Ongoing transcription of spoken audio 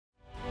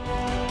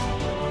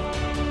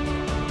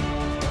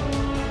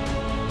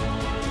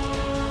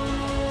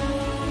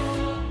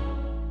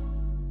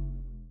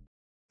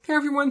Hey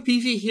everyone,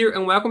 PV here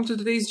and welcome to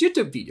today's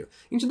YouTube video.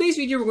 In today's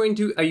video we're going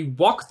to do a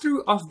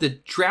walkthrough of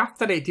the draft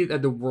that I did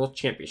at the World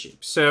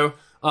Championship. So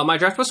my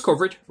draft was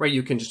covered, right?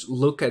 You can just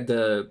look at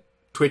the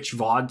Twitch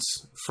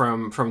VODs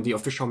from the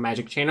official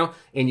Magic channel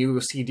and you will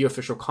see the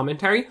official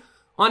commentary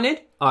on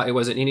it. It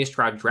was an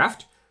Innistrad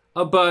draft.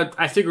 But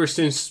I figure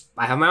since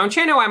I have my own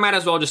channel, I might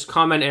as well just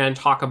comment and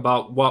talk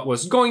about what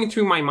was going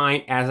through my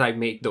mind as I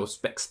made those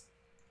picks.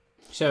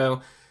 So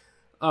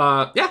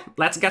yeah,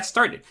 let's get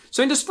started.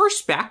 So in this first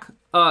spec,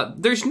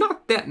 there's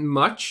not that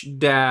much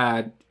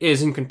that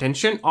is in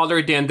contention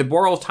other than the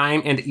Boral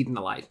Time and the Eaten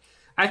Alive.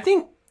 I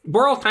think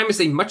Boral Time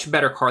is a much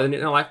better card than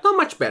Eaten Alive. Not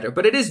much better,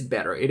 but it is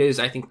better. It is,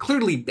 I think,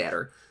 clearly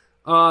better.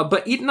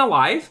 But Eaten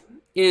Alive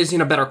is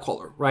in a better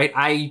color, right?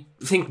 I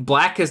think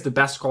black is the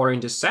best color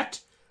in this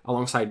set,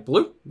 alongside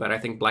blue, but I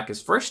think black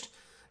is first.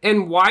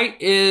 And white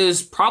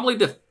is probably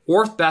the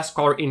fourth best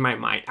color in my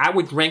mind. I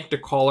would rank the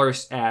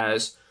colors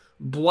as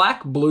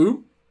black,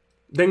 blue,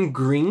 then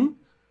green,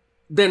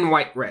 then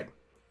white, red.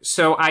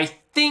 So I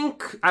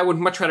think I would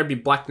much rather be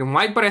black than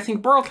white, but I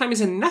think Boral Time is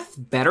enough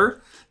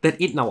better than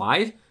Eaten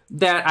Alive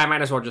that I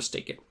might as well just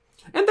take it.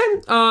 And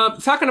then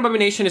Falcon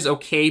Abomination is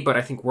okay, but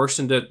I think worse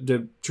than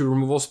the two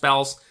removal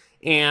spells.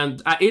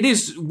 And it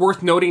is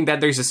worth noting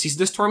that there's a Seize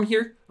the Storm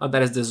here.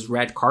 That is this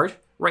red card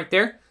right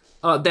there.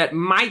 That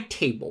might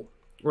table,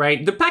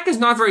 right? The pack is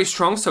not very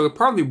strong, so it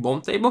probably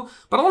won't table,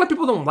 but a lot of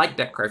people don't like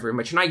that card very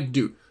much, and I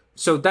do.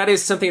 So that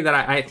is something that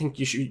I think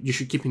you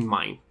should keep in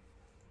mind.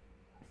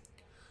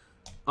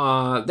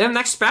 Then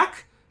next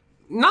pack,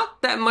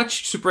 not that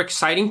much super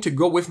exciting to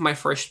go with my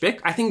first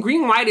pick. I think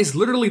green-white is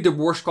literally the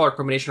worst color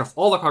combination of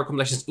all the color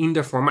combinations in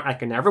the format. I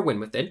can never win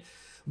with it.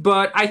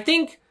 But I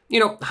think, you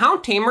know,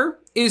 Hound Tamer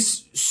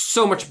is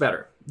so much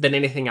better than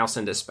anything else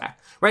in this pack,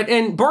 right?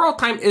 And Boral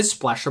Time is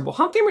splashable.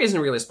 Hound Tamer isn't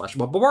really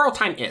splashable, but Boral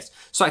Time is.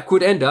 So I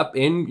could end up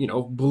in, you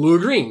know,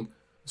 blue-green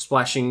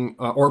splashing,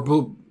 or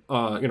blue,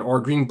 you know,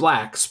 or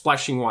green-black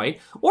splashing white,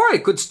 or I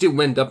could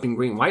still end up in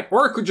green-white,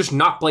 or I could just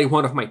not play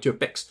one of my two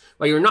picks.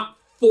 Like, you're not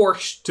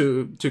forced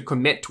to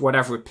commit to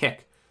whatever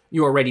pick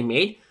you already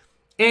made.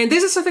 And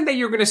this is something that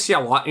you're going to see a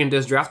lot in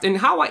this draft, and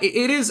how it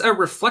is a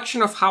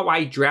reflection of how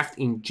I draft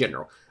in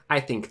general.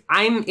 I think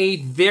I'm a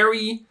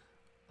very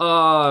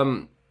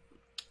open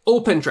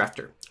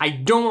drafter. I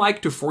don't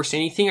like to force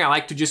anything. I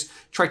like to just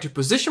try to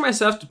position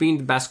myself to be in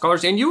the best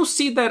colors, and you'll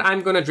see that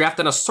I'm going to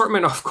draft an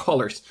assortment of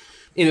colors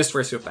in this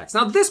first few packs.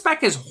 Now, this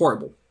pack is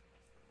horrible.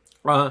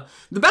 The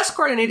best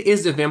card in it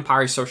is the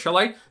Vampire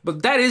Socialite,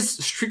 but that is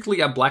strictly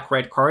a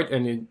black-red card,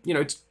 and it, you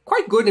know, it's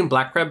quite good in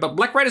black-red, but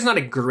black-red is not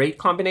a great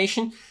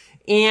combination,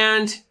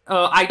 and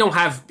I don't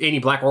have any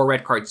black or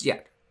red cards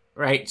yet,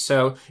 right?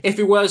 So if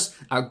it was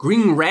a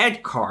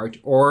green-red card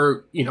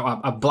or, you know,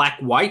 a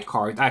black-white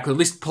card, I could at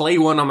least play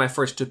one on my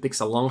first two picks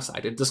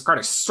alongside it. This card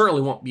I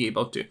certainly won't be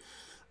able to.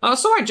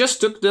 So I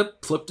just took the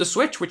Flip the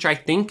Switch, which I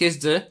think is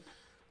the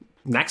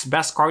next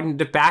best card in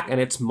the pack,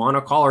 and it's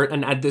monocolor.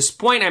 And at this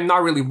point, I'm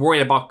not really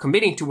worried about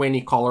committing to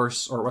any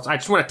colors or what. I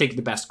just want to take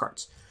the best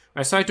cards.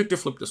 Right, so I took the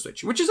Flip the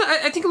Switch, which is,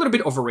 I think, a little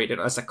bit overrated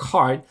as a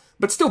card,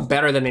 but still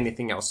better than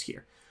anything else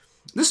here.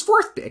 This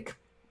fourth pick,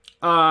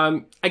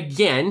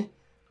 again,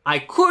 I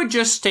could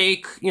just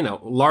take, you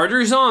know,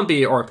 Larder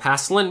Zombie or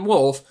Pestilent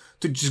Wolf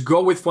to just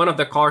go with one of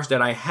the colors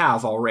that I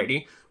have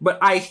already. But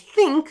I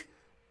think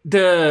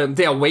the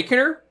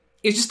Awakener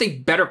is just a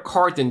better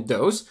card than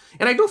those,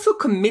 and I don't feel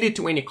committed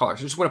to any colors.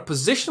 I just want to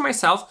position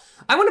myself.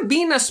 I want to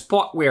be in a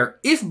spot where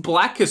if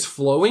black is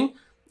flowing,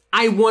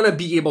 I want to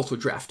be able to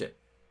draft it,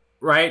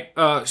 right?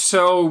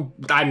 So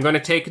I'm going to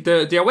take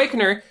the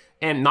Awakener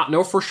and not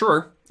know for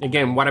sure,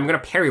 again, what I'm going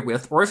to pair it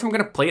with, or if I'm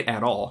going to play it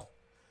at all.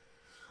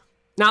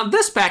 Now,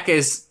 this pack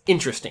is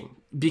interesting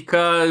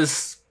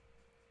because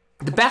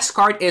the best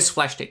card is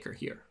Flash Taker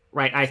here,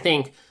 right? I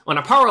think on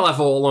a power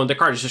level alone, the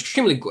card is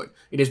extremely good.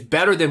 It is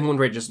better than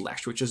Moonrage's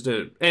Lash, which is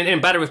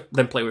and better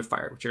than Play with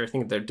Fire, which are, I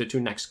think, the two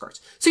next cards.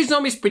 Seize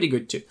Zombie is pretty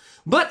good too.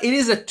 But it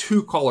is a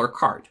two-color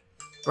card,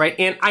 right?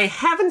 And I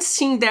haven't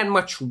seen that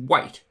much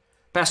white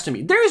pass to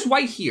me. There is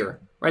white here,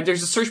 right?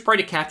 There's a Search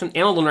Party Captain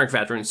and a Lunarch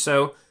Veteran,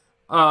 so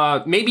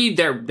maybe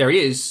there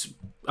is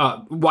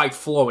white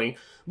flowing.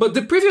 But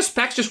the previous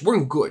packs just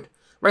weren't good,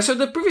 right? So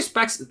the previous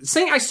packs,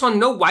 saying I saw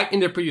no white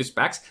in the previous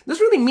packs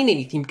doesn't really mean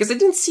anything because I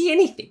didn't see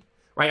anything,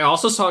 right? I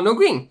also saw no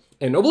green,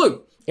 and no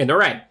blue, and no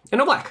red, and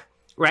no black,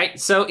 right?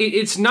 So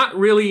it's not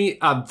really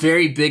a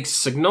very big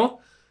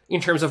signal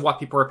in terms of what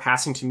people are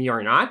passing to me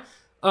or not.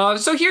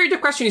 So here the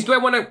question is, do I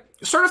want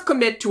to sort of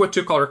commit to a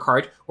two-color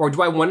card, or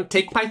do I want to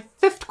take my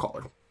fifth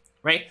color,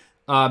 right?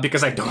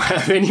 Because I don't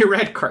have any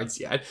red cards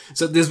yet.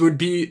 So this would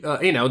be,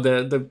 you know,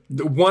 the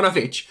one of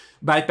each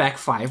by pack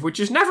 5, which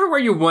is never where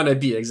you want to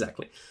be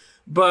exactly.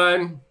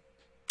 But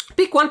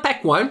pick one,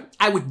 pack 1,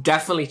 I would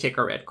definitely take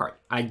a red card.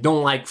 I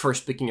don't like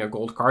first picking a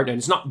gold card, and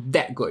it's not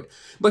that good.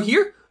 But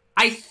here,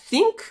 I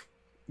think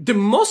the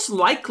most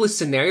likely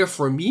scenario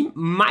for me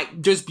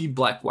might just be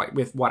black-white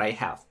with what I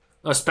have,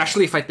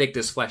 especially if I take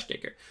this Flash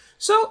Taker.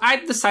 So I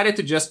decided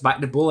to just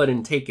bite the bullet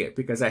and take it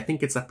because I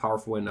think it's a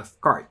powerful enough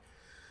card.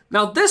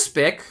 Now this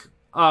pick,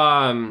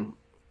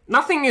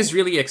 Nothing is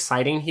really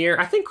exciting here.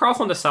 I think Crawl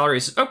from the Cellar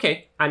is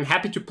okay. I'm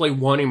happy to play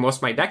 1 in most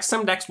of my decks.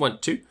 Some decks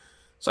want 2,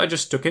 so I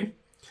just took it.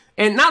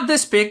 And now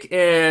this pick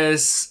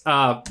is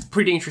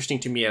pretty interesting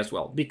to me as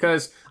well,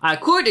 because I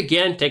could,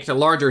 again, take the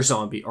larger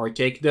zombie, or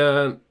take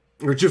the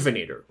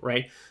Rejuvenator,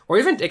 right? Or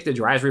even take the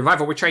Dryad's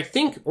Revival, which I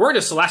think, or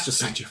the Celestial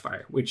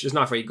Sanctifier, which is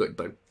not very good,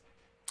 but...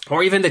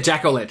 Or even the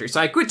Jack-o'-lantern.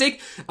 So I could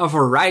take a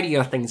variety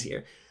of things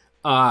here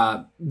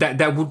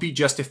that would be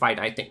justified,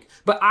 I think.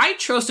 But I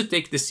chose to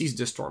take the Seize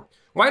the Storm.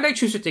 Why did I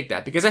choose to take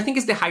that? Because I think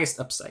it's the highest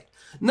upside.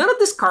 None of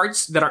these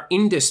cards that are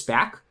in this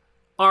pack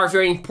are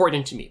very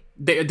important to me.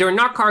 They're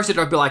not cards that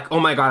I'll be like, oh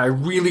my god, I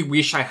really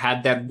wish I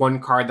had that one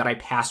card that I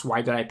passed.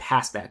 Why did I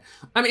pass that?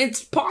 I mean,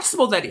 it's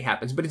possible that it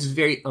happens, but it's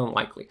very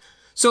unlikely.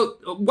 So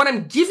what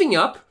I'm giving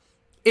up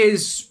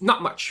is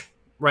not much,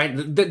 right?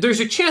 There's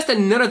a chance that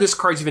none of these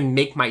cards even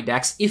make my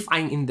decks if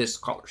I'm in these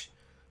colors.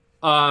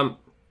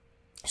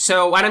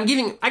 So what I'm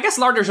giving, I guess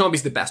Larder Zombie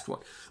is the best one.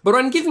 But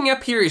what I'm giving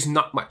up here is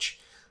not much.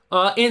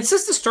 And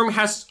since the Storm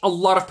has a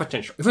lot of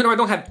potential, even though I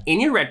don't have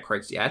any red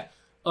cards yet,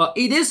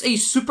 it is a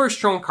super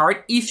strong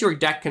card if your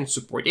deck can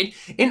support it.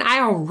 And I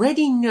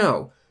already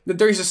know that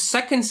there is a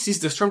second Seize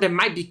the Storm that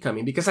might be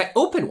coming because I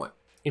opened one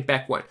in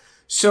pack 1.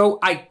 So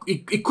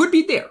it could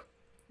be there,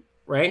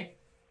 right?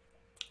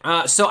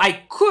 So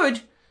I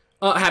could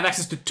have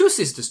access to 2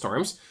 Seize the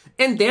Storms,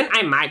 and then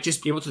I might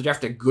just be able to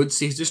draft a good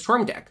Seize the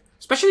Storm deck.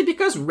 Especially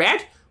because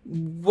red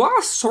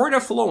was sort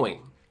of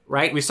flowing,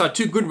 right? We saw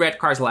 2 good red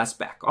cards last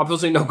pack.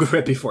 Obviously no good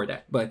red before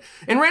that.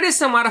 And red is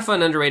somewhat of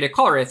an underrated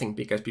color, I think,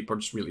 because people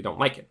just really don't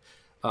like it,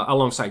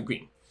 alongside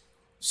green.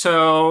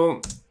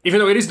 So, even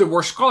though it is the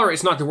worst color,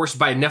 it's not the worst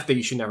by enough that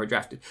you should never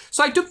draft it.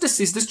 So I took the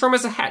Seize the Storm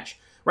as a hedge,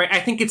 right? I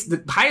think it's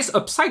the highest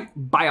upside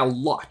by a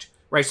lot,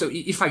 right? So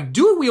if I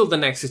do wield the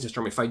next Seize the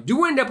Storm, if I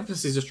do end up with a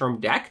Seize the Storm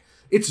deck,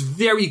 it's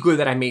very good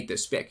that I made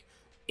this pick.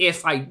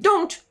 If I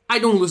don't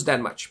lose that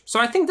much. So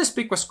I think this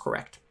pick was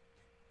correct.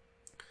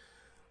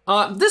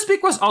 This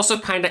pick was also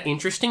kind of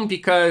interesting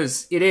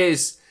because it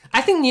is...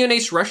 I think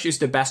Neonate's Rush is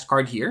the best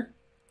card here.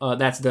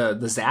 That's the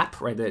zap,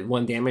 right? The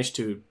 1 damage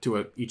to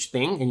each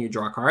thing, and you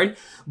draw a card.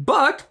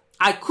 But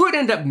I could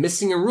end up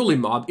missing Unruly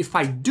Mob if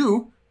I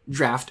do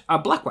draft a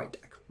black-white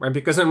deck, right?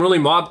 Because Unruly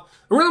Mob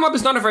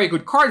is not a very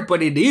good card,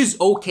 but it is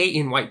okay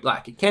in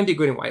white-black. It can be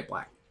good in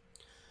white-black.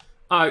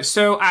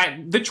 So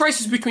the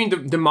choice is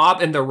between the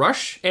Mob and the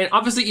Rush, and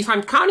obviously if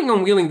I'm counting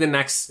on wheeling the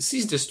next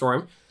Seize the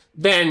Storm,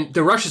 then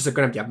the Rushes are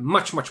going to be a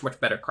much, much, much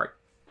better card.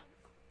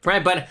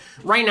 Right, but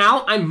right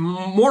now, I'm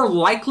more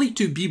likely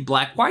to be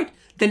black-white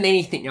than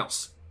anything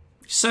else.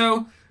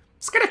 So,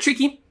 it's kind of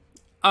tricky.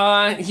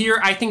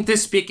 Here, I think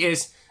this pick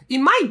is, it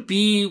might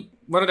be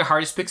one of the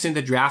hardest picks in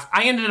the draft.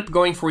 I ended up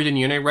going for the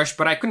Neonate Rush,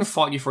 but I couldn't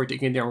fault you for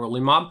taking the Unruly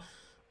Mob.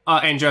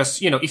 And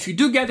just, you know, if you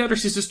do get the other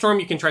Seize the Storm,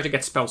 you can try to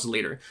get spells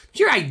later.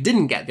 Here, I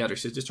didn't get the other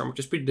Seize the Storm, which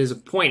is pretty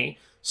disappointing.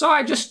 So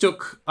I just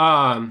took,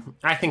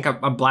 I think,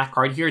 a black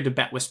card here, the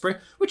Bat Whisper,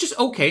 which is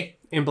okay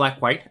in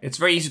black-white. It's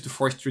very easy to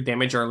force through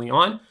damage early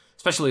on,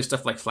 especially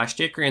stuff like Flash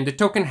Taker, and the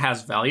token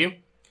has value.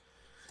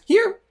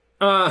 Here,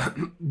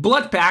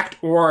 Blood Pact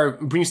or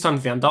Brimstone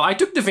Vandal. I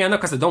took the Vandal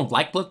because I don't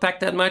like Blood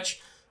Pact that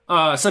much.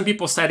 Some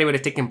people said they would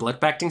have taken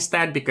Blood Pact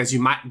instead because you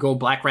might go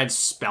black-red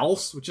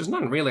spells, which is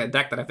not really a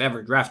deck that I've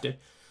ever drafted.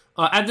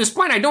 At this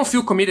point, I don't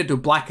feel committed to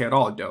black at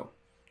all, though,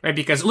 right?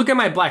 Because look at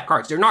my black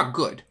cards. They're not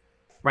good,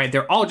 right?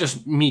 They're all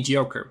just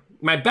mediocre.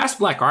 My best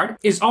black card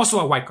is also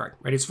a white card,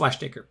 right? It's Flash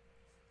Taker.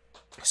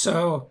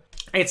 So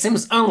it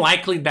seems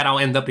unlikely that I'll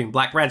end up in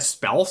black-red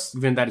spells,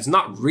 even that it's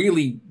not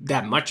really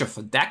that much of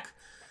a deck.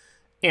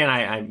 And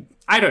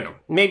I don't know.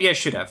 Maybe I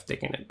should have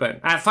taken it, but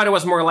I thought it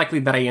was more likely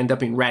that I end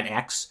up in red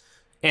X.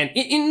 And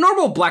in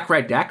normal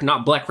black-red deck,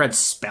 not black-red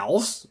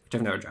spells, which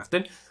I've never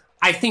drafted,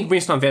 I think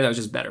Brimstone Vandal is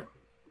just better.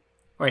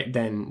 Right,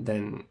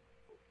 than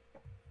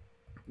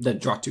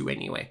draw 2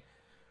 anyway.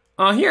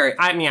 Here,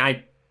 I mean,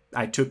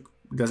 I took,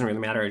 it doesn't really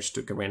matter, I just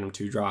took a random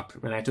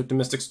 2-drop. And I took the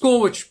Mystic Skull,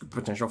 which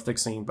potential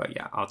fixing, but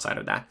yeah, outside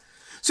of that.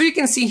 So you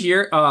can see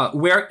here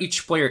where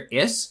each player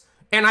is.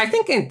 And I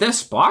think in this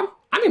spot,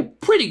 I'm in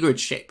pretty good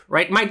shape,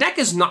 right? My deck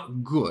is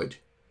not good.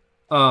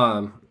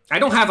 I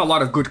don't have a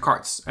lot of good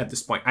cards at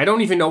this point. I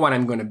don't even know what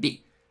I'm going to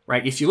be,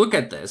 right? If you look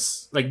at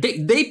this, like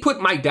they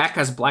put my deck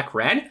as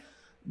black-red,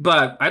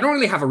 but I don't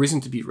really have a reason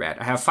to be red.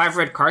 I have 5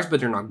 red cards, but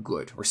they're not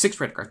good. Or 6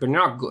 red cards, but they're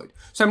not good.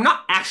 So I'm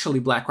not actually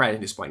black-red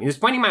at this point. At this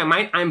point in my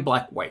mind, I'm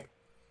black-white.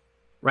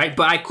 Right?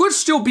 But I could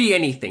still be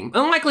anything.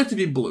 Unlikely to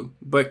be blue,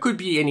 but could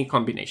be any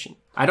combination.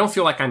 I don't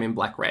feel like I'm in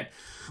black-red.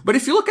 But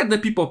if you look at the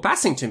people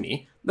passing to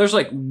me, there's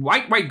like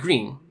white, white,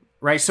 green.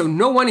 Right? So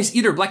no one is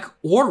either black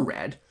or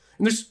red.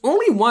 And there's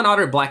only one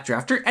other black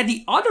drafter at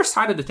the other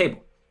side of the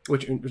table,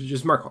 which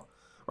is Merkel.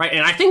 Right?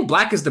 And I think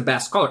black is the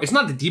best color. It's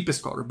not the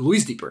deepest color. Blue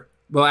is deeper.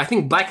 Well, I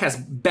think black has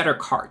better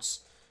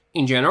cards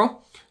in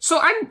general. So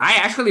I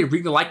actually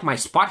really like my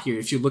spot here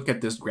if you look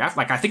at this graph.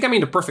 Like, I think I'm in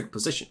the perfect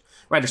position,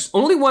 right? There's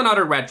only one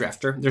other red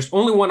drafter. There's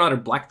only one other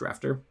black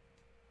drafter.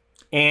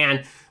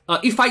 And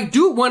if I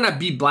do want to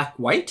be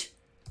black-white,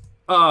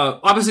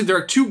 obviously there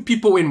are 2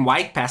 people in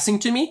white passing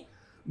to me.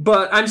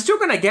 but I'm still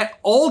gonna get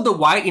all the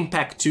white in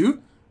pack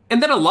 2,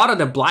 and then a lot of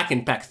the black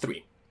in pack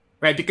 3,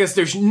 right? Because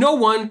there's no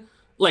one,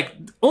 like,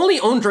 only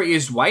Andre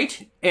is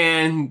white,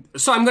 and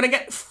so I'm gonna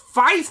get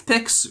 5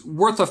 picks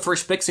worth of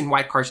first picks in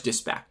white cards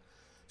this pack.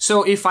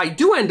 So if I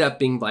do end up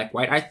being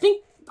black-white, I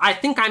think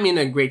I'm in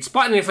a great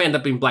spot, and if I end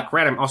up being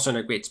black-red, I'm also in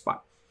a great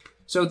spot.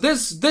 So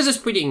this is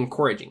pretty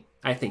encouraging,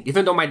 I think,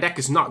 even though my deck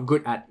is not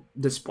good at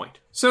this point.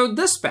 So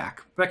this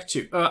pack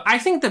 2, I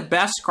think the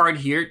best card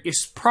here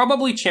is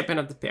probably Champion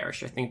of the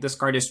Parish. I think this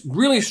card is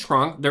really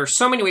strong. There are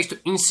so many ways to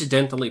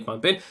incidentally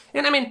pump it,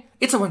 and I mean,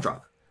 it's a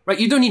 1-drop, right?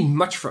 You don't need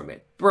much from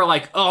it. We're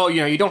like, oh,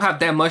 you know, you don't have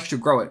that much to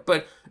grow it,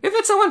 but if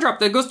it's a 1-drop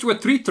that goes to a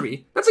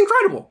 3/3, that's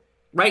incredible,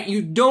 right?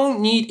 You don't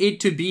need it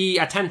to be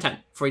a 10/10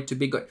 for it to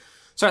be good.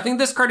 So I think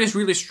this card is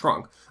really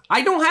strong.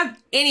 I don't have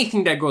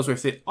anything that goes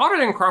with it other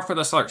than Craft for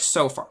the Cellar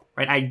so far,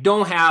 right?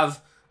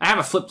 I have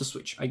a flip to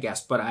switch, I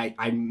guess, but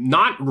I'm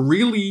not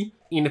really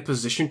in a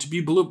position to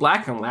be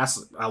blue-black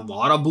unless a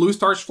lot of blue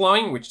starts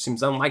flowing, which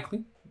seems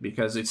unlikely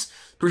because it's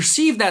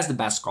perceived as the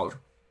best color,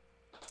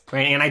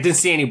 right? And I didn't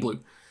see any blue.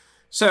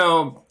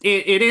 So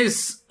it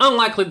is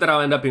unlikely that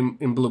I'll end up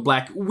in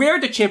blue-black, where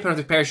the Champion of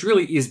the Parish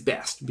really is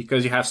best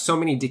because you have so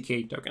many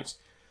decay tokens.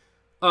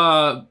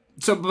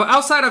 So but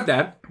outside of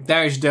that,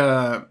 there's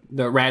the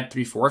red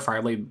 3/4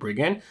 Fireblade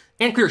Brigand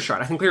and Clear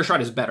Shot. I think Clear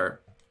Shot is better,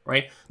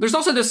 right? There's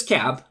also this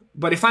Cab,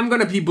 but if I'm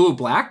gonna be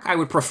blue-black, I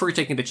would prefer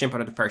taking the Champion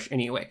of the Parish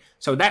anyway.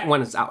 So that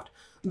one is out.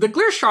 The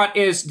Clear Shot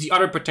is the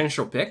other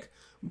potential pick,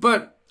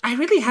 but I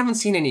really haven't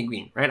seen any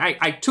green, right?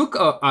 I took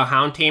a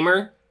Hound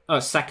Tamer,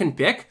 a second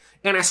pick,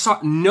 and I saw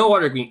no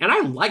other green. And I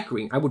like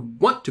green. I would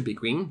want to be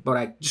green, but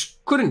I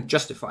just couldn't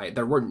justify it.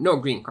 There were no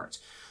green cards.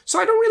 So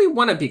I don't really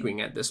want to be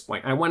green at this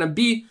point. I want to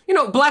be, you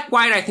know,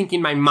 black-white, I think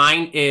in my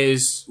mind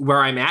is where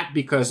I'm at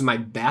because my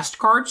best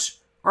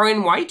cards are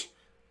in white.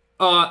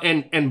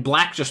 And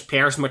black just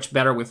pairs much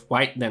better with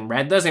white than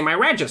red does. And my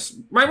red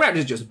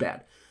is just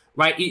bad,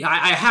 right?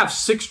 I have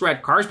 6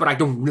 red cards, but I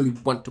don't really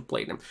want to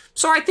play them.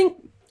 So I think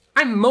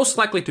I'm most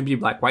likely to be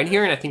black-white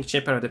here, and I think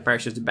Champion of the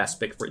Parish is the best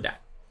pick for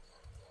that.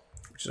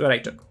 Which is what I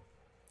took.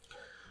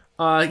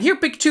 Here,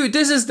 pick 2,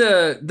 this is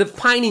the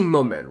defining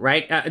moment,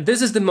 right?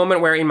 This is the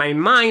moment where in my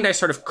mind, I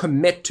sort of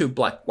commit to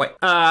black-white.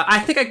 I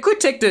think I could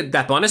take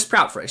that bonus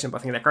Sprout, for example.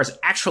 I think that card is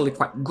actually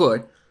quite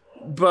good.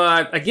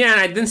 But again,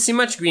 I didn't see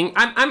much green.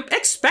 I'm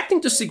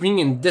expecting to see green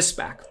in this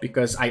pack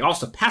because I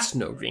also passed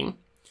no green,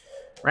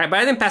 right? But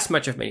I didn't pass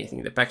much of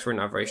anything. The packs were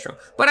not very strong.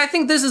 But I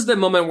think this is the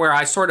moment where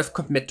I sort of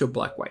commit to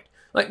black-white.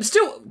 Like,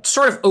 still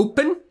sort of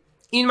open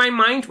in my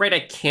mind, right? I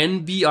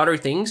can be other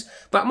things,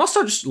 but I'm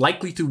also just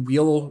likely to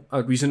wheel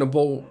a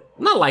reasonable,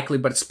 not likely,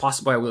 but it's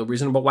possible I will a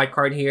reasonable white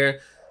card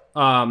here.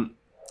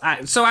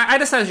 So I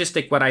decided to just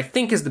take what I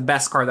think is the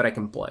best card that I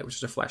can play, which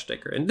is a Flash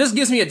Taker. And this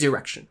gives me a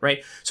direction,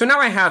 right? So now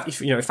I have,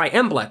 if I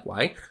am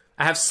black-white,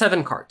 I have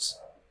 7 cards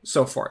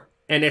so far.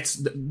 And it's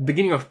the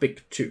beginning of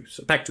pick 2,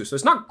 so pack 2. So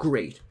it's not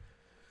great.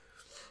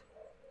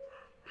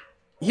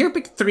 Here,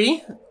 pick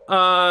 3.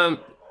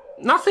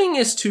 Nothing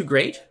is too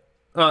great.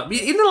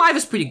 Even Alive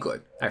is pretty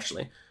good,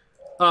 actually.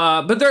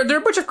 But there are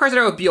a bunch of cards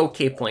that I would be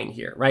okay playing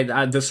here, right?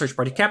 The Search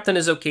Party Captain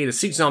is okay. The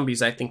Siege Zombie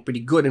is, I think,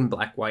 pretty good in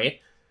black-white.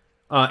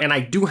 And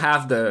I do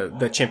have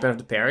the Champion of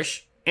the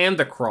Parish and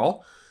the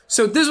Crawl.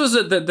 So this was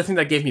the thing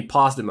that gave me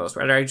pause the most,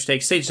 right? I just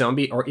take Sage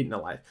Zombie or Eaten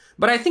Alive.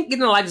 But I think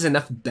Eaten Alive is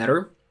enough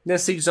better than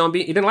Sage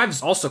Zombie. Eaten Alive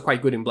is also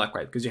quite good in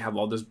black-white because you have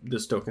all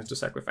those tokens to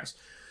sacrifice.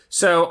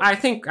 So I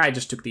think I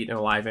just took the Eaten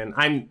Alive, and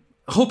I'm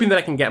hoping that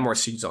I can get more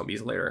Siege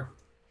Zombies later.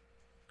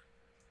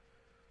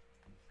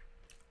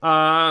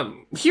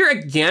 Here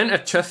again, a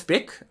tough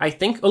pick, I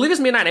think. Olivia's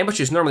Midnight Ambush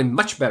is normally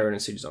much better than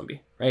Siege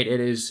Zombie, right? It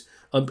is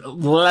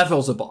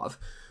levels above.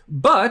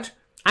 But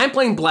I'm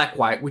playing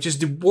black-white, which is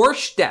the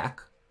worst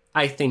deck,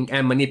 I think,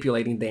 I'm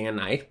manipulating day and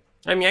night.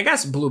 I mean, I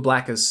guess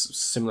blue-black is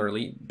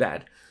similarly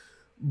bad.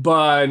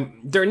 But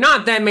there are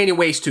not that many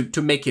ways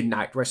to make it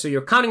night, right? So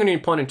you're counting on your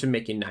opponent to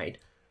make it night.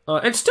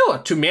 It's still a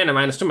 2-mana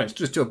 -2,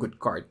 it's still a good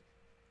card,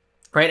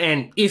 right?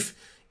 And if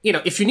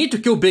you need to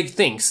kill big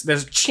things,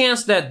 there's a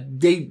chance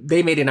that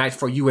they made a night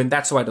for you, and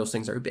that's why those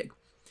things are big.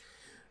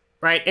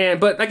 Right,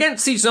 but again,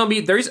 Siege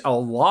Zombie, there is a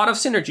lot of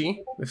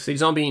synergy with Siege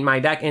Zombie in my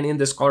deck and in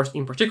this colors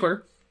in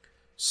particular.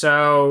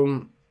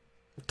 So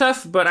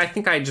tough, but I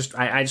think I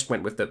just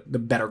went with the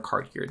better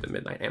card here, the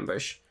Midnight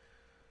Ambush.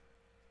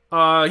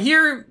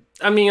 Here,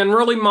 I mean,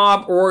 Unruly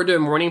Mob or the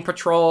Morning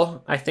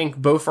Patrol, I think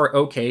both are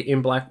okay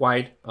in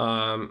black-white.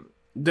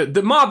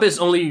 The mob is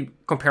only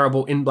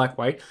comparable in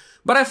black-white,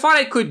 but I thought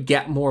I could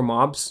get more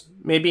mobs,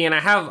 maybe, and I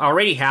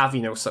already have,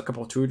 a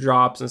couple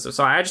 2-drops and stuff,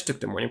 so I just took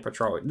the Morning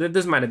Patrol.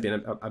 This might have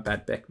been a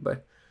bad pick,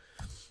 but...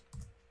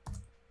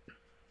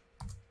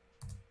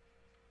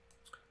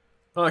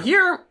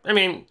 Here, I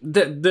mean,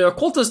 the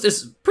Occultist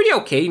is pretty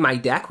okay in my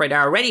deck, right?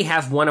 I already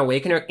have 1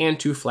 Awakener and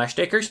 2 Flash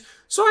Takers,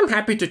 so I'm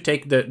happy to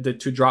take the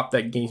 2-drop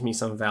that gains me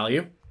some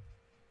value.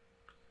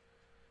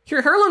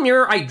 Here, Herald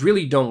Mirror, I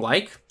really don't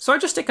like, so I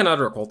just take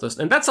another Occultist,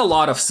 and that's a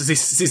lot of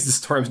Seize the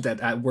Storms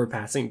that we're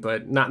passing,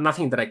 but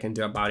nothing that I can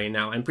do about it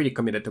now. I'm pretty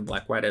committed to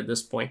black-white at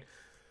this point.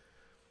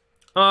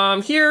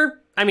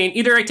 Here, I mean,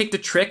 either I take the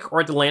Trick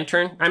or the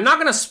Lantern. I'm not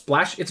gonna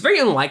splash. It's very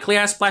unlikely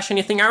I splash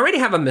anything. I already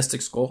have a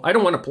Mystic Skull. I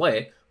don't want to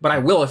play, but I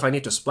will if I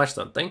need to splash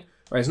something.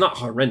 Right? It's not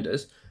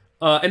horrendous.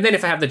 And then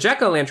if I have the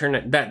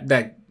Jack-o'-lantern,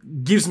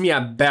 that gives me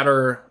a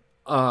better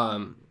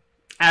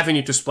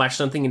avenue to splash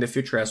something in the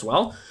future as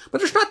well. But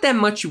there's not that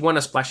much you want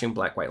to splash in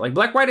Black-White. Like,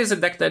 Black-White is a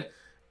deck that,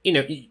 you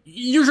know,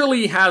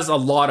 usually has a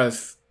lot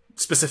of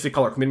specific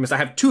color commitments. I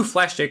have 2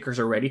 Flash Takers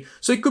already,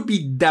 so it could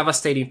be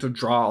devastating to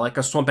draw like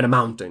a Swamp and a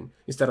Mountain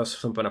instead of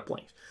Swamp and a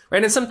Plains,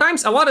 right? And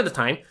sometimes, a lot of the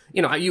time,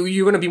 you know,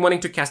 you're going to be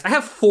wanting to cast. I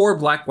have 4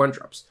 black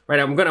 1-drops, right?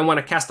 I'm going to want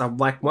to cast a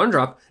black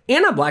 1-drop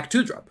and a black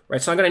 2-drop,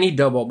 right? So I'm going to need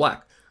double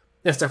black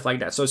and stuff like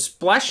that. So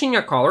splashing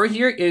a color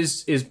here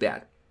is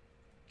bad.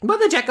 But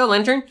the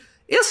Jack-o'-lantern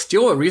is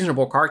still a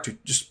reasonable card to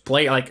just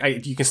play. Like,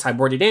 you can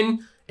sideboard it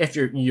in if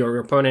your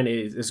opponent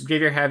is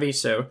graveyard heavy,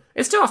 so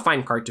it's still a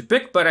fine card to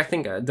pick, but I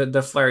think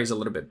the Flare is a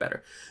little bit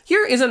better.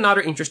 Here is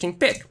another interesting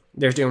pick.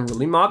 There's the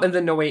Unruly Mob and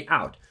the No Way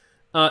Out.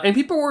 And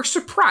people were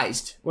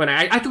surprised when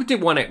I took the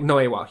one No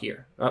Way Out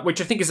here, which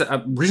I think is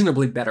a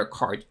reasonably better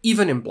card,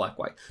 even in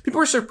Black-White. People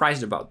were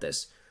surprised about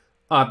this,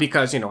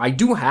 because, you know, I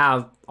do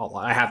have a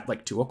lot. I have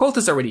like 2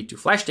 Occultists already, 2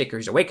 Flash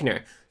Takers,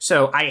 Awakener,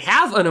 so I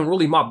have an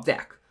Unruly Mob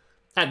deck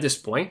at this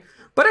point,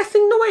 but I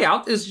think No Way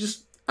Out is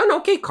just an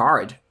okay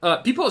card.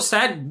 People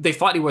said they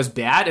thought it was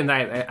bad, and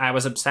I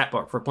was upset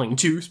for playing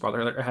 2.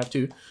 Spoiler alert, I have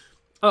 2.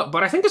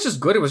 But I think it's just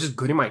good. It was just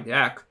good in my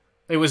deck.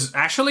 It was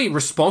actually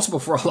responsible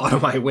for a lot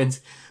of my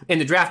wins in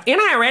the draft. And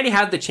I already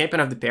had the Champion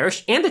of the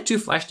Parish, and the 2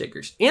 Flash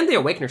Takers, and the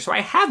Awakener, so I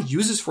have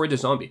uses for the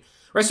zombie.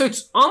 Right, so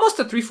it's almost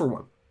a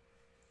 3-for-1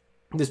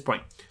 at this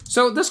point.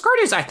 So this card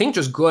is, I think,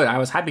 just good. I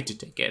was happy to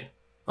take it.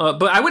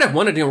 But I would have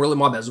wanted the Unruly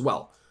Mob as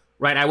well.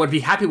 Right, I would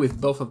be happy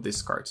with both of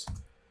these cards.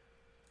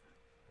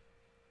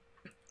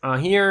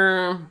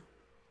 Here,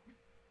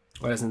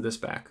 what is in this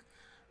pack?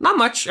 Not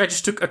much. I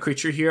just took a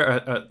creature here,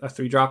 a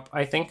 3-drop,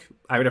 I think.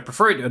 I would have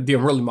preferred the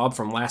Unruly Mob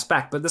from last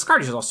pack, but this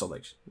card is also,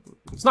 like,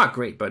 it's not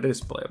great, but it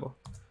is playable.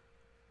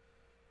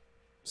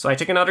 So I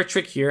take another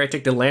Trick here. I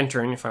take the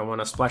Lantern if I want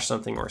to splash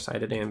something or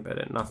side it in,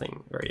 but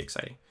nothing very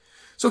exciting.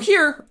 So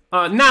here,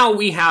 now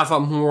we have a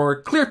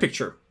more clear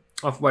picture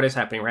of what is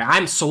happening, right?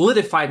 I'm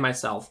solidified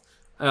myself.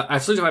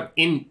 I've solidified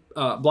in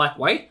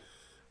Black-White,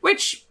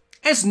 which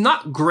is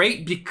not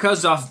great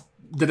because of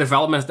the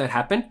developments that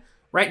happened,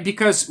 right?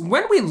 Because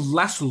when we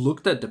last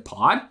looked at the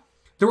pod,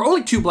 there were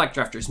only 2 black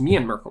drafters, me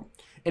and Merkel.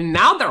 And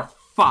now there are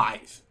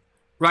 5,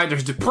 right?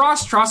 There's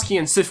DePros, Trotsky,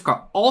 and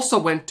Sivka also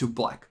went to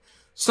black.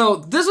 So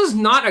this was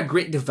not a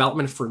great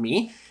development for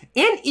me.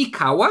 And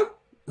Ikawa,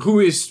 who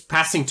is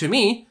passing to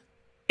me,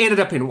 ended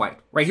up in white,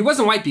 right? He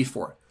wasn't white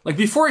before. Like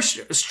before,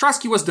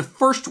 Strosky was the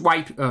first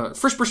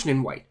person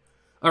in white.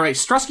 All right,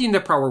 Strosky and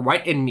DePro were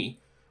white and me.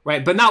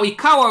 Right, but now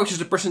Ikawa, which is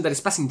the person that is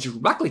passing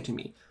directly to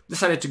me,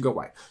 decided to go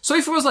white. So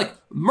if it was like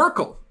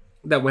Merkel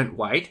that went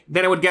white,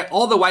 then I would get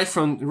all the white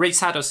from Rei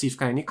Sato,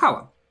 Sivka, and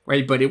Ikawa.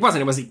 Right, but it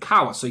wasn't. It was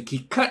Ikawa, so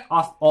he cut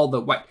off all the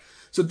white.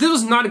 So this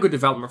was not a good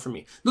development for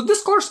me. Though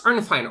these colors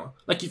aren't final.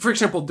 Like, for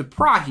example, the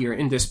Pra here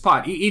in this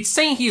pod, it's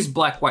saying he's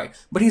black-white,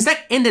 but his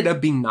deck ended up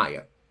being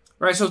Naya.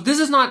 Right, so this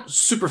is not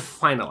super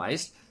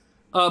finalized,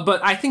 but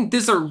I think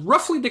these are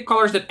roughly the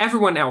colors that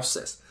everyone else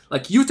says.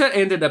 Like, Yuta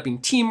ended up in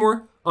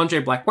Timur, Andre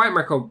black-white,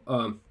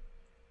 Marco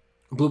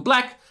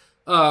blue-black,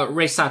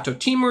 Rei Sato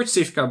Timur,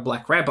 Sivka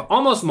black-red, but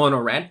almost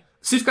mono-red.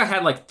 Sivka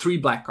had like 3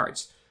 black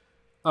cards.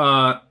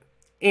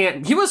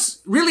 And he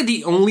was really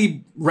the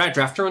only red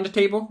drafter on the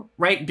table,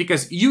 right?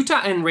 Because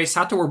Yuta and Rei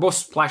Sato were both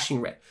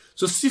splashing red.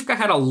 So Sivka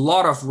had a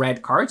lot of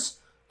red cards,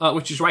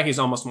 which is why he's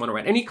almost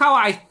mono-red. And Ikawa,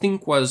 I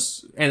think,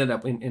 ended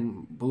up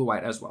in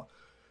blue-white as well.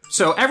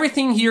 So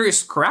everything here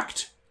is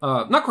correct.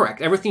 Not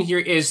correct. Everything here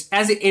is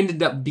as it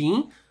ended up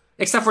being,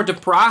 except for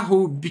Depra,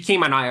 who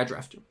became an Aya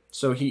drafter.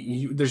 So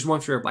there's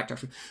one fewer black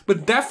drafter.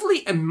 But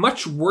definitely a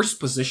much worse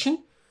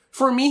position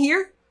for me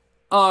here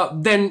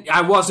than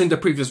I was in the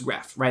previous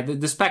draft, right?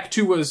 The spec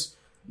 2 was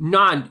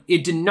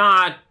it did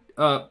not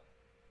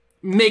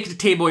make the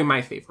table in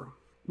my favor.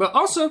 But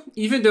also,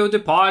 even though the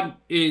pod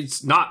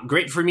is not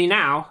great for me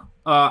now,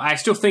 I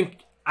still think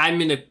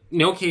I'm in an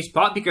okay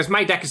spot because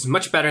my deck is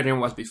much better than it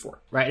was before,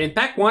 right? In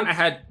pack 1, I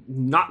had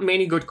not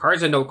many good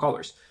cards and no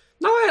colors.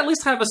 Now I at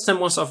least have a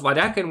semblance of my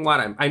deck and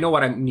I know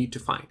what I need to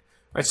find,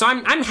 right? So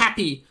I'm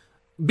happy.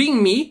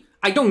 Being me,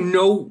 I don't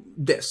know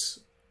this,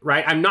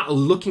 right? I'm not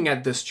looking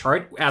at this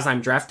chart as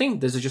I'm drafting.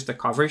 This is just a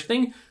coverage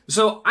thing.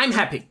 So I'm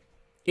happy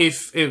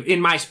if in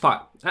my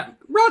spot.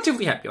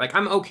 Relatively happy, like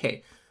I'm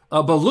okay.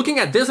 But looking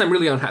at this, I'm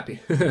really unhappy.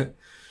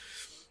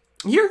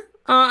 Here,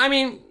 I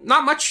mean,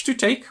 not much to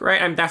take,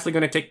 right? I'm definitely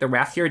going to take the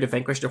Wrath here to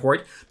vanquish the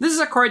Horde. This is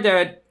a card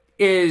that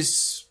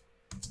is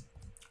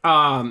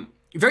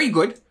very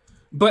good,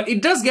 but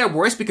it does get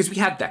worse because we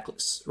have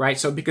decklists, right?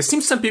 So because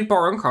since some people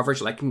are on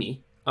coverage like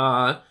me,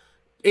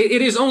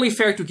 it is only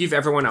fair to give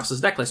everyone else's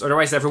decklist.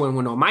 Otherwise, everyone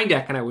would know my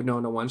deck and I would know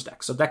no one's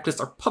deck. So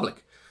decklists are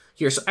public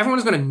here. So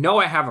everyone's going to know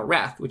I have a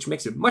Wrath, which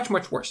makes it much,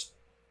 much worse.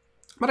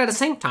 But at the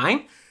same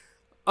time,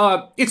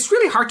 it's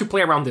really hard to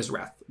play around this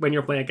Wrath when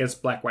you're playing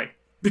against black-white.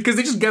 because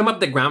they just gum up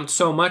the ground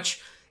so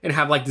much and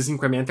have like these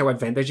incremental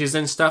advantages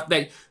and stuff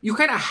that you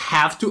kind of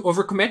have to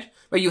overcommit,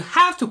 but you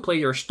have to play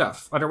your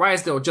stuff.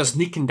 Otherwise, they'll just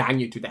nick and dime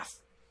you to death,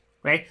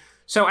 right?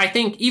 So I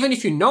think even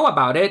if you know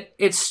about it,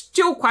 it's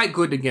still quite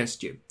good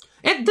against you.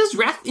 And this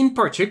Wrath in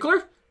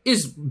particular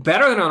is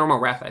better than a normal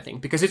Wrath, I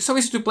think, because it's so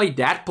easy to play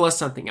that plus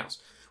something else,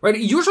 right?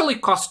 It usually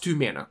costs 2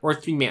 mana or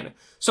 3 mana.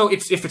 So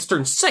if it's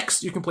turn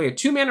 6, you can play a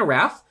 2 mana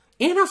Wrath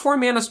and a 4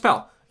 mana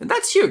spell. And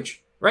that's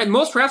huge, right?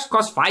 Most Wraths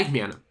cost 5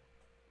 mana.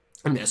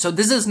 And so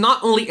this is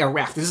not only a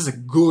Wrath, this is a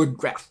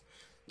good Wrath.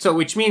 So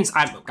which means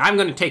I'm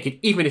going to take it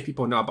even if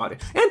people know about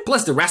it. And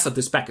plus the rest of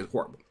this pack is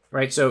horrible,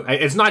 right? So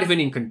it's not even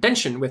in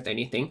contention with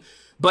anything.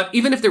 But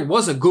even if there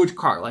was a good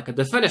card, like a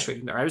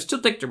Defenestrator there, I would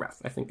still take the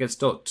Wrath. I think it's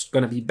still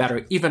going to be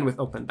better even with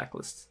open deck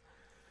lists.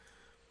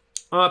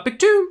 Pick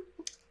 2.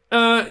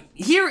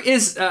 Here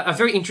is a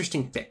very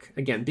interesting pick,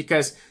 again,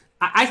 because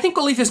I think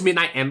Olivia's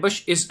Midnight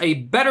Ambush is a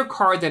better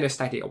card than a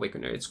Static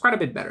Awakener. It's quite a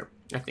bit better,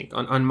 I think,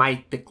 on my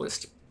pick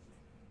list.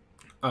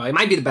 It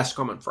might be the best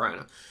common for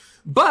Ana.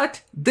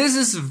 But this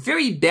is a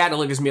very bad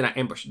Olivia's Midnight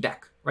Ambush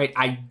deck, right?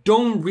 I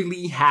don't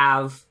really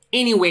have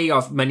any way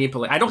of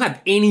manipulating. I don't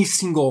have any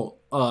single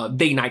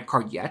day-night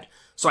card yet,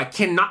 so I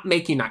cannot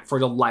make a night for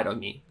the life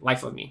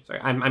of me. Sorry,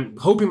 I'm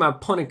hoping my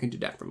opponent can do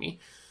that for me.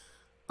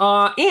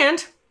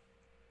 And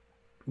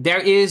there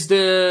is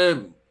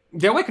the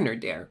Awakener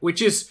there,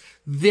 which is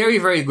very,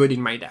 very good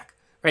in my deck,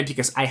 right?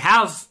 Because I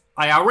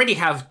already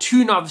have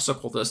 2 Novice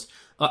Occultists.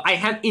 I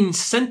have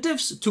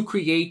incentives to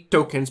create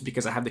tokens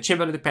because I have the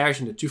Champion of the Parish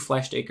and the 2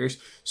 Flash Takers.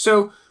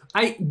 So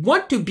I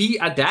want to be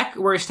a deck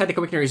where Static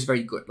Awakener is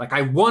very good. Like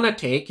I want to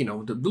take, the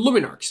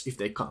Luminarchs if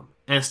they come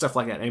and stuff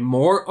like that, and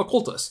more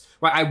Occultists.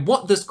 Right? I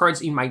want these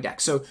cards in my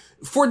deck. So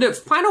for the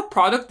final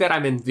product that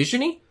I'm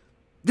envisioning,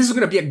 this is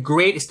going to be a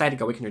great Static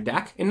Awakener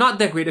deck, and not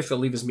that great if you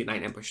leave this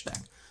Midnight Ambush deck.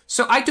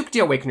 So I took the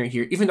Awakener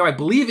here, even though I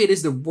believe it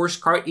is the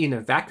worst card in a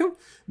vacuum,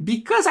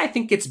 because I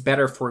think it's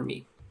better for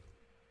me.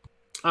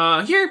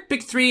 Here,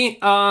 pick 3.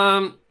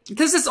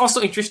 This is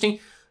also interesting.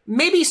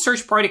 Maybe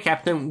Search Party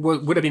Captain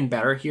would have been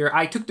better here.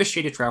 I took the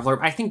Shaded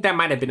Traveler. I think that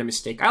might have been a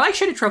mistake. I like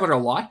Shaded Traveler a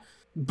lot,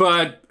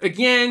 but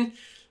again,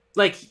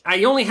 like,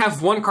 I only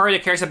have one card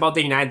that cares about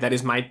Day Night. That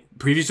is my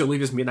previous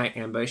Olivia's Midnight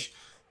Ambush.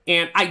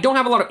 And I don't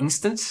have a lot of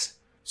instants,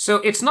 so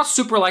it's not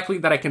super likely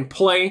that I can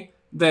play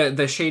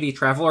the Shady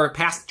Traveler,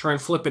 pass the turn,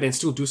 flip it, and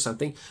still do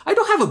something. I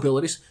don't have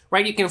abilities,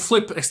 right? You can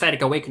flip a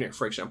Static Awakener,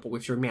 for example,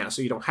 with your mana,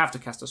 so you don't have to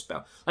cast a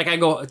spell. Like I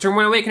go turn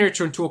 1 Awakener,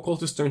 turn 2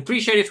 Occultist, turn 3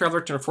 Shady Traveler,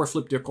 turn 4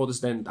 flip the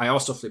Occultist, then I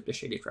also flip the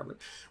Shady Traveler,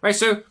 right?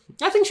 So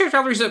I think Shady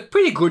Traveler is a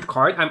pretty good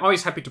card. I'm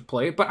always happy to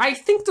play it, but I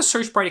think the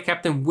Search Party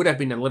Captain would have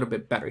been a little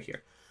bit better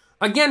here.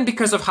 Again,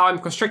 because of how I'm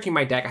constructing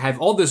my deck, I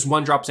have all these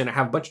 1-drops and I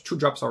have a bunch of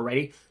 2-drops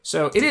already,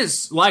 so it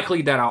is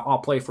likely that I'll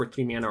play for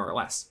 3 mana or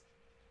less.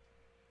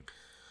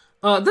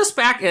 This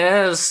pack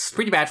is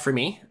pretty bad for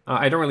me.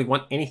 I don't really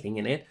want anything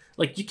in it.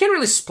 Like, you can't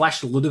really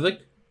splash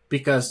Ludovic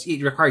because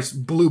it requires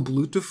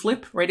blue to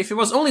flip, right? If it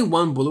was only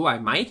 1 blue, I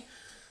might.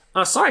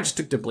 So I just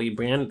took the Blade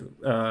Brand,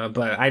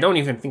 but I don't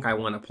even think I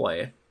want to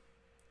play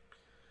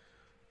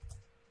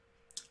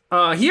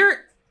it.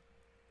 Here,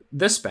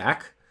 this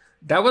pack,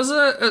 that was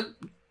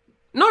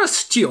not a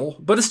steal,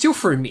 but a steal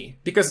for me,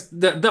 because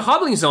the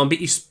Hobbling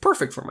Zombie is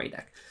perfect for my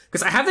deck.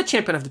 Because I have the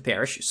Champion of the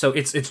Parish, so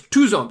it's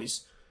 2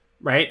 zombies.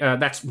 Right?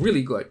 That's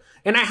really good.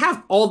 And I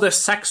have all the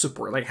sack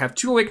support. Like I have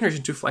 2 Awakeners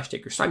and 2 Flash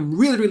Takers. So I'm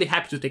really, really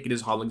happy to take it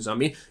as Hobbling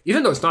Zombie,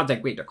 even though it's not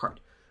that great a card.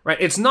 Right?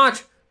 It's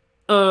not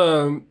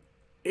earlier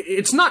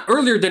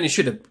than it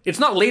should have. It's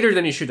not later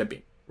than it should have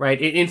been.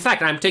 Right? In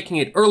fact, I'm taking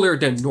it earlier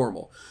than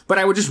normal. But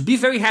I would just be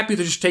very happy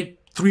to just take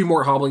 3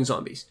 more Hobbling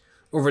Zombies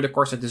over the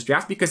course of this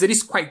draft, because it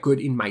is quite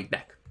good in my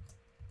deck.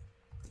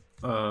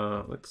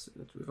 Let's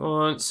move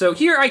on. So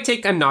here I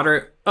take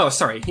another. Oh,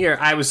 sorry. Here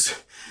I was.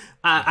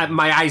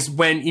 My eyes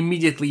went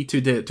immediately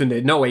to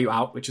the No Way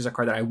Out, which is a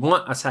card that I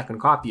want a second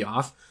copy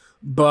of.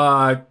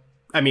 But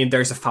I mean,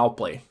 there's a Foul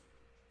Play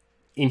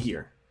in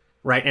here,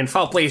 right? And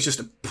Foul Play is just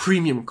a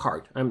premium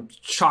card. I'm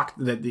shocked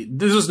that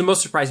this was the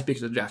most surprising pick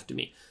of the draft to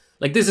me.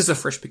 Like, this is a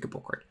first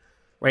pickable card,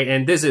 right?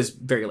 And this is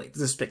very late.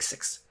 This is pick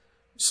 6.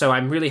 So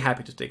I'm really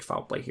happy to take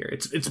Foul Play here.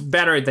 It's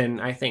better than,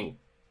 I think.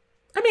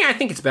 I mean, I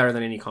think it's better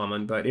than any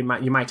common, but you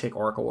might take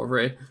Oracle over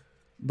it.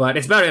 But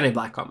it's better than a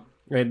black common,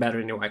 right? Better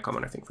than a white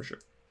common, I think, for sure.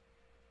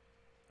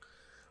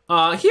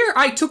 Here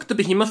I took the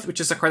Behemoth, which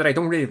is a card that I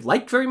don't really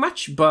like very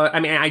much, but I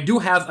mean, I do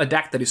have a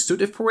deck that is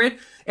suited for it,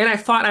 and I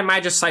thought I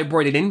might just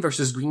sideboard it in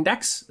versus green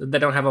decks that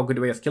don't have a good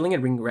way of killing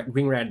it,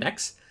 green-red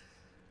decks.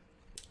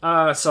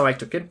 So I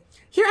took it.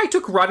 Here I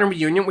took Rotten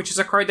Reunion, which is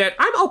a card that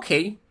I'm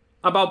okay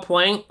about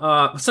playing.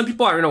 Some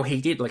people, I don't know,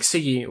 hate it, like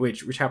Siggy,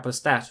 which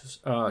happens that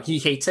he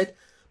hates it,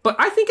 but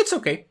I think it's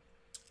okay.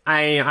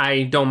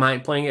 I don't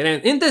mind playing it,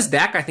 and in this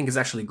deck, I think it's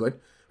actually good.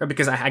 Right,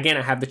 because I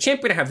have the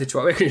Champion, I have the 2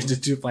 Awakeners, the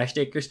 2 Flash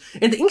Takers,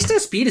 and the instant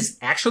speed is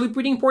actually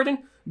pretty important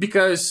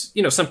because,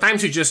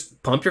 sometimes you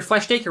just pump your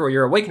Flash Taker or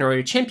your Awakener or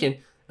your Champion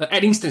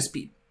at instant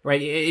speed,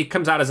 right? It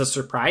comes out as a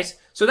surprise.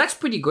 So that's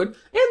pretty good.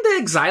 And the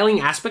exiling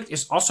aspect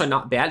is also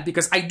not bad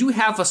because I do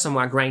have a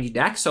somewhat grindy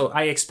deck. So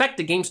I expect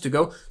the games to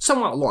go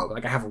somewhat long.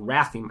 Like I have a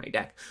Wrath in my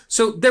deck.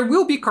 So there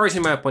will be cards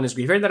in my opponent's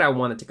graveyard that I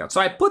want to take out.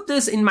 So I put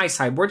this in my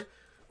sideboard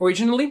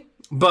originally,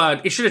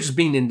 but it should have just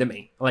been in the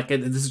main. Like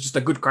this is just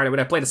a good card. I would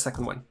have played the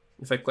second one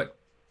if I could.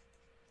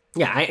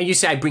 Yeah, you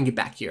say I bring it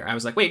back here. I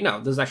was like, wait, no,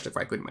 this is actually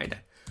quite good in my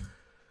deck.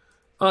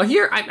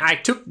 Here, I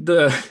took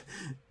the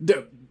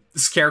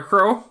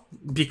Scarecrow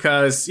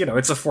because, you know,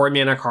 it's a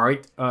 4-mana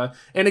card.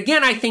 And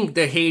again, I think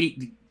the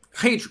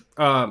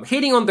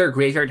hating on their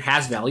graveyard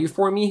has value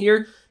for me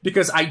here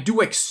because I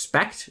do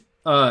expect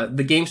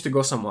the games to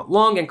go somewhat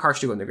long and cards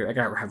to go in the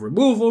graveyard. I have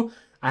removal,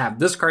 I have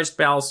discard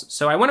spells,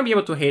 so I want to be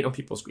able to hate on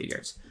people's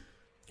graveyards.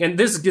 And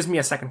this gives me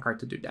a second card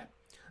to do that.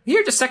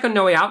 Here, the second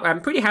No Way Out,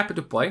 I'm pretty happy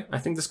to play. I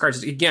think this card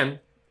is, again,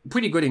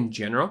 pretty good in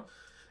general.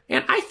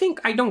 And I think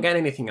I don't get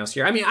anything else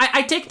here. I mean,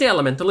 I take the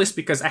Elementalist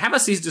because I have a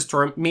Seize the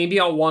Storm. Maybe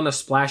I'll want to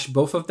splash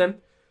both of them.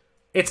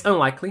 It's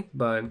unlikely,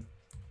 but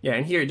yeah,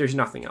 and here there's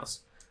nothing else.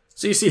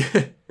 So you see,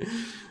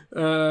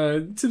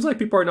 it seems like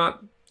people are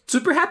not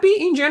super happy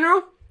in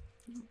general.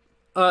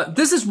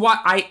 This is what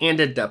I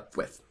ended up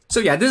with. So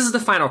yeah, this is the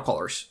final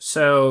colors.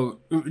 So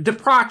the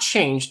Pro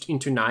changed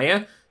into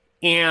Naya,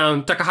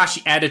 and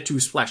Takahashi added 2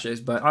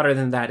 splashes, but other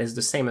than that, it's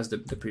the same as the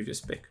previous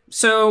pick.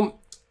 So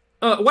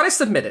what I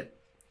submitted.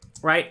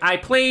 Right, I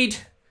played,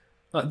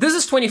 this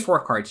is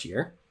 24 cards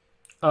here.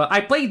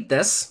 I played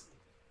this,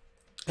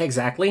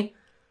 exactly,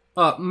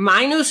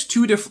 minus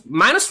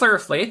Flare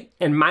of Flame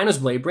and minus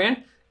Blade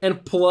Brand,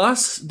 and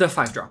plus the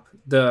 5-drop,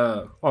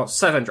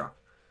 7-drop,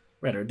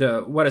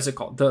 rather, what is it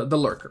called? The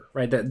Lurker,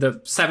 right? The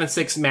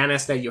 7/6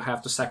 manas that you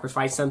have to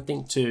sacrifice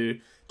something to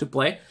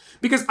play.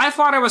 Because I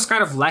thought I was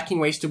kind of lacking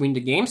ways to win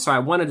the game, so I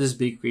wanted this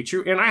big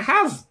creature, and I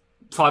have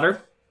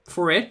fodder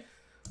for it.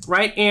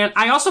 Right, and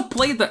I also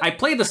played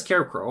the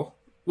Scarecrow,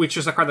 which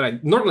is a card that I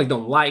normally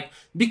don't like,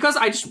 because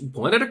I just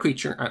wanted a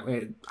creature.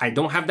 I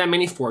don't have that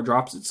many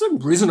 4-drops. It's a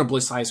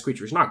reasonably sized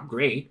creature. It's not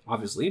great,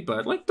 obviously,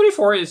 but like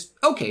 3/4 is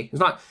okay.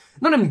 It's not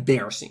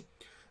embarrassing,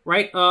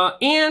 right?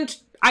 And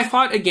I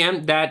thought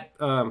again that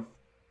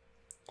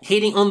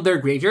hating on their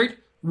graveyard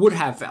would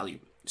have value.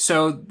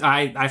 So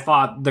I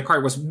thought the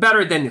card was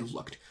better than it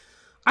looked.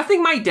 I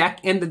think my deck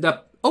ended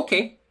up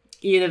okay.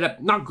 It ended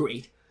up not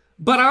great.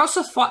 But I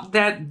also thought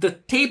that the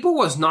table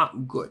was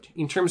not good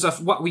in terms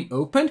of what we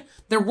opened.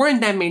 There weren't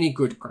that many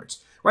good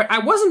cards, right? I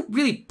wasn't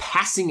really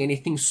passing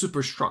anything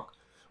super strong,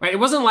 right? It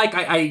wasn't like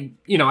I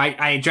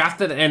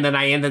drafted and then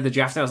I ended the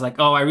draft and I was like,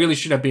 oh, I really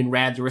should have been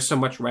red. There was so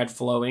much red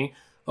flowing.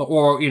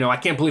 Or, you know, I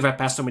can't believe I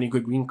passed so many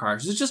good green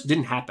cards. It just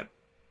didn't happen,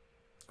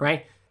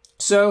 right?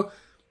 So,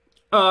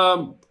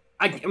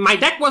 my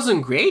deck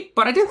wasn't great,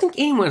 but I didn't think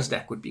anyone's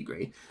deck would be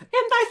great. And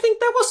I think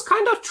that was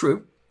kind of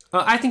true.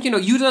 I think, you know,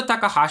 Yuta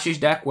Takahashi's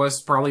deck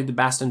was probably the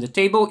best on the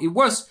table. It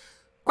was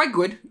quite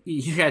good.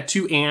 He had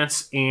 2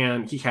 ants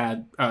and he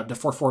had the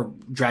 4/4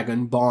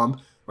 Dragon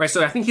Bomb, right?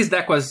 So I think his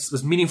deck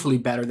was meaningfully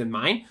better than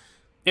mine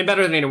and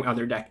better than any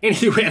other deck. And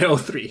he ran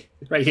 0-3,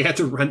 right? He had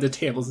to run the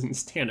tables in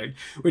Standard,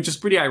 which is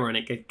pretty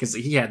ironic because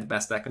he had the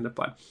best deck in the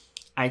pod,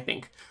 I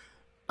think.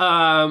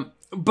 But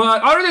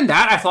other than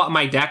that, I thought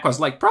my deck was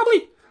like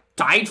probably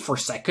tied for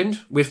second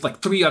with like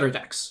 3 other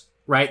decks,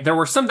 right? There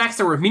were some decks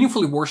that were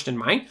meaningfully worse than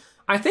mine,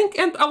 I think,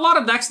 and a lot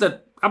of decks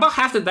that, about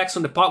half the decks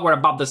on the pot were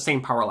about the same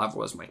power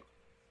level as mine.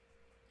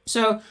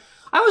 So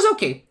I was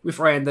okay with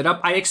where I ended up.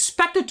 I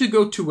expected to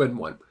go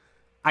 2-1,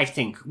 I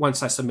think,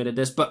 once I submitted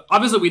this, but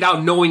obviously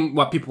without knowing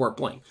what people were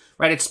playing,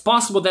 right? It's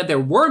possible that there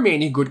were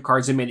many good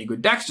cards and many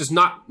good decks, just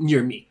not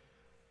near me.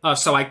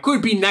 So I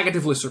could be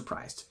negatively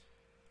surprised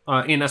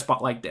in a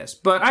spot like this.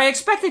 But I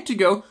expected to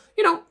go,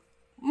 you know,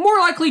 more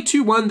likely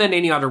 2-1 than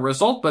any other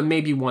result, but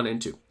maybe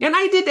 1-2. And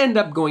I did end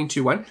up going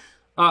 2-1.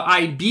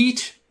 I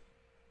beat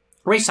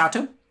Ray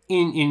Sato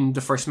in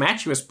the first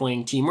match. He was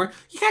playing Timur.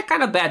 He had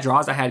kind of bad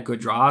draws. I had good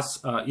draws.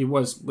 It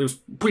was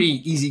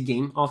pretty easy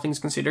game, all things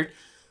considered.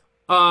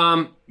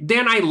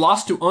 Then I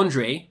lost to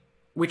Andre,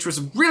 which was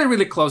a really,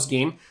 really close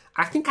game.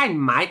 I think I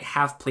might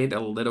have played a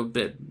little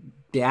bit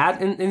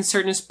bad in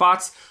certain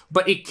spots,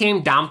 but it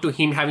came down to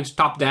him having to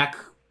top deck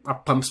a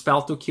pump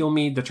spell to kill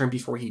me the turn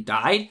before he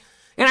died.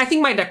 And I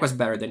think my deck was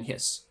better than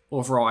his.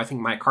 Overall, I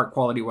think my card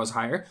quality was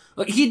higher.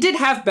 He did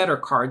have better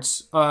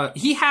cards.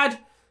 He had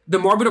the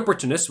Morbid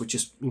Opportunist, which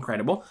is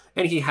incredible,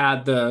 and he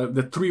had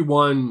the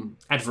 3/1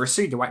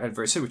 Adversary, the White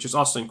Adversary, which is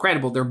also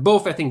incredible. They're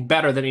both, I think,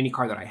 better than any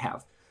card that I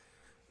have,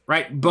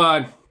 right?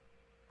 But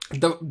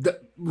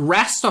the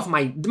rest of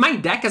my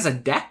deck as a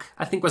deck,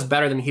 I think, was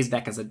better than his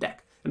deck as a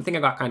deck. And I think I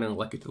got kind of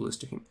unlucky to lose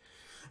to him.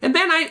 And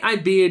then I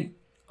beat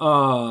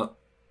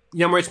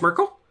Yamoritz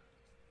Merkel,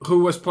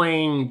 who was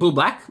playing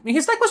blue-black. I mean,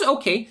 his deck was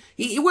okay.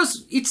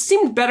 It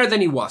seemed better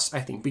than he was,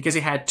 I think, because he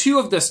had 2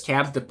 of the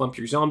scabs that pump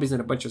your zombies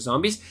and a bunch of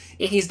zombies.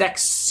 And his deck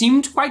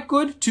seemed quite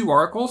good, 2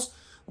 oracles.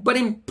 But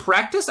in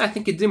practice, I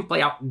think it didn't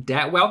play out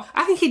that well.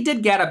 I think he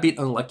did get a bit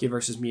unlucky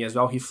versus me as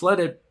well. He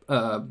flooded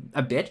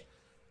a bit,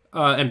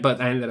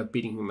 but I ended up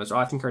beating him as well.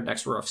 I think our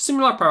decks were of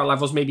similar power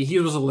levels. Maybe he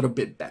was a little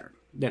bit better.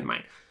 than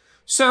mine.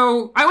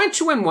 So I went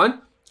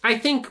 2-1. I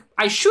think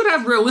I should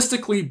have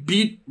realistically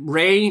beat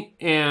Ray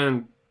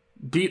and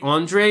beat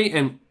Andre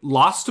and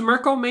lost to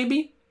Mirko,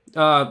 maybe,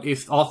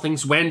 if all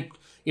things went,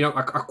 you know,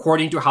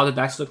 according to how the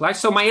decks look like.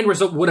 So my end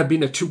result would have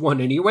been a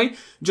 2-1 anyway,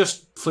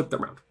 just flipped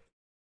around.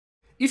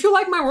 If you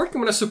like my work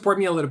and want to support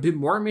me a little bit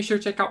more, make sure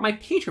to check out my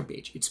Patreon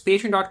page. It's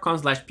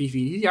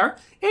patreon.com/PVDDR,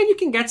 and you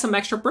can get some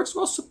extra perks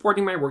while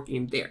supporting my work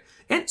in there.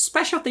 And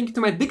special thank you to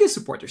my biggest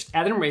supporters,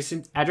 Adam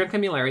Racing, Adrian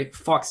Camilleri,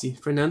 Foxy,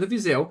 Fernando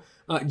Vizeu,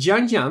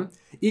 Jian Jian,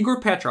 Igor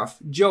Petrov,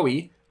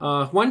 Joey,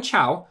 Juan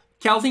Chao,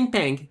 Calvin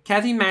Peng,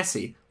 Kevin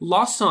Massey,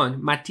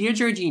 Lawson, Mattia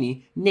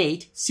Giardini,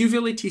 Nate, Silvia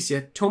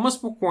Leticia, Thomas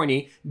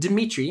Pocorni,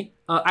 Dimitri.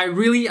 I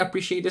really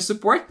appreciate the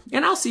support,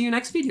 and I'll see you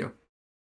next video.